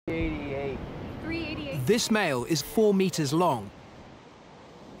This male is 4 meters long.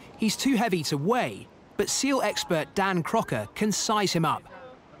 He's too heavy to weigh, but seal expert Dan Crocker can size him up.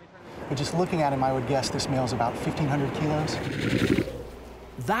 But just looking at him, I would guess this male's about 1,500 kilos.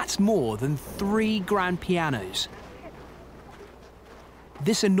 That's more than 3 grand pianos.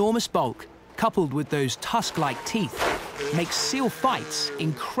 This enormous bulk, coupled with those tusk-like teeth, makes seal fights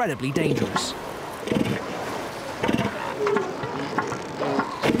incredibly dangerous.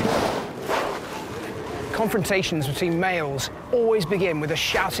 Confrontations between males always begin with a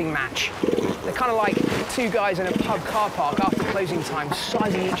shouting match. They're kind of like two guys in a pub car park after closing time,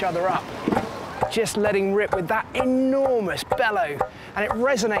 sizing each other up, just letting rip with that enormous bellow, and it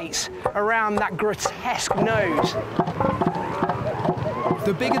resonates around that grotesque nose.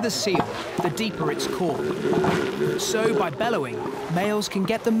 The bigger the seal, the deeper its call. So by bellowing, males can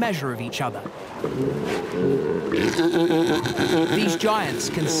get the measure of each other. These giants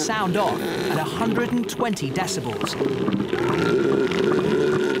can sound off at 120 decibels,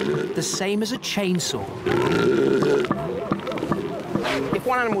 the same as a chainsaw. If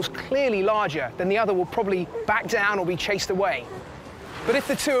one animal's clearly larger, then the other will probably back down or be chased away. But if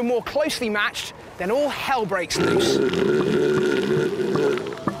the two are more closely matched, then all hell breaks loose.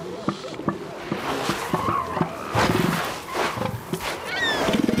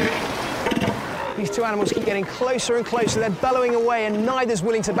 These two animals keep getting closer and closer. They're bellowing away and neither's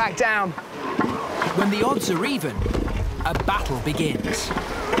willing to back down. When the odds are even, a battle begins.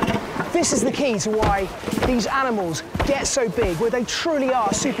 This is the key to why these animals get so big, where they truly are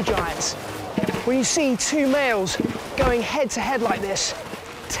supergiants. When you see two males going head-to-head like this,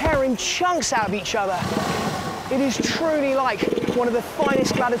 tearing chunks out of each other, it is truly like one of the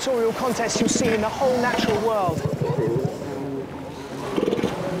finest gladiatorial contests you'll see in the whole natural world.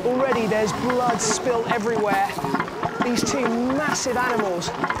 Already there's blood spilt everywhere. These two massive animals,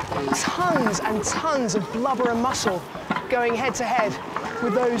 tons and tons of blubber and muscle going head-to-head,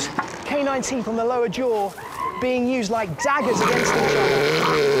 with those canine teeth on the lower jaw being used like daggers against each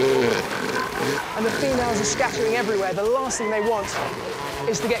other. And the females are scattering everywhere. The last thing they want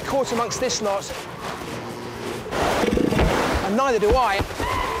is to get caught amongst this lot. And neither do I.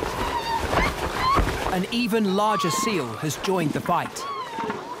 An even larger seal has joined the fight,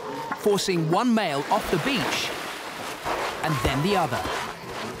 forcing one male off the beach and then the other.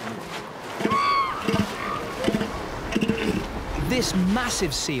 This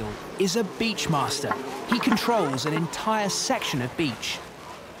massive seal is a BeachMaster. He controls an entire section of beach.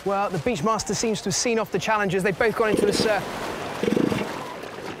 Well, the BeachMaster seems to have seen off the challengers. They've both gone into the surf.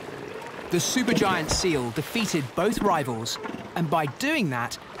 The supergiant seal defeated both rivals, and by doing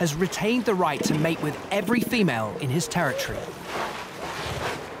that, has retained the right to mate with every female in his territory.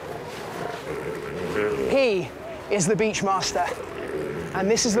 He is the BeachMaster, and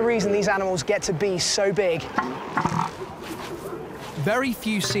this is the reason these animals get to be so big. Very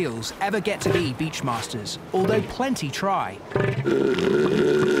few seals ever get to be BeachMasters, although plenty try.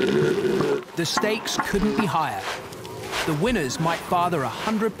 The stakes couldn't be higher. The winners might father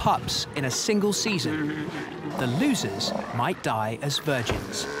 100 pups in a single season. The losers might die as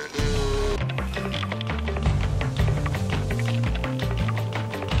virgins.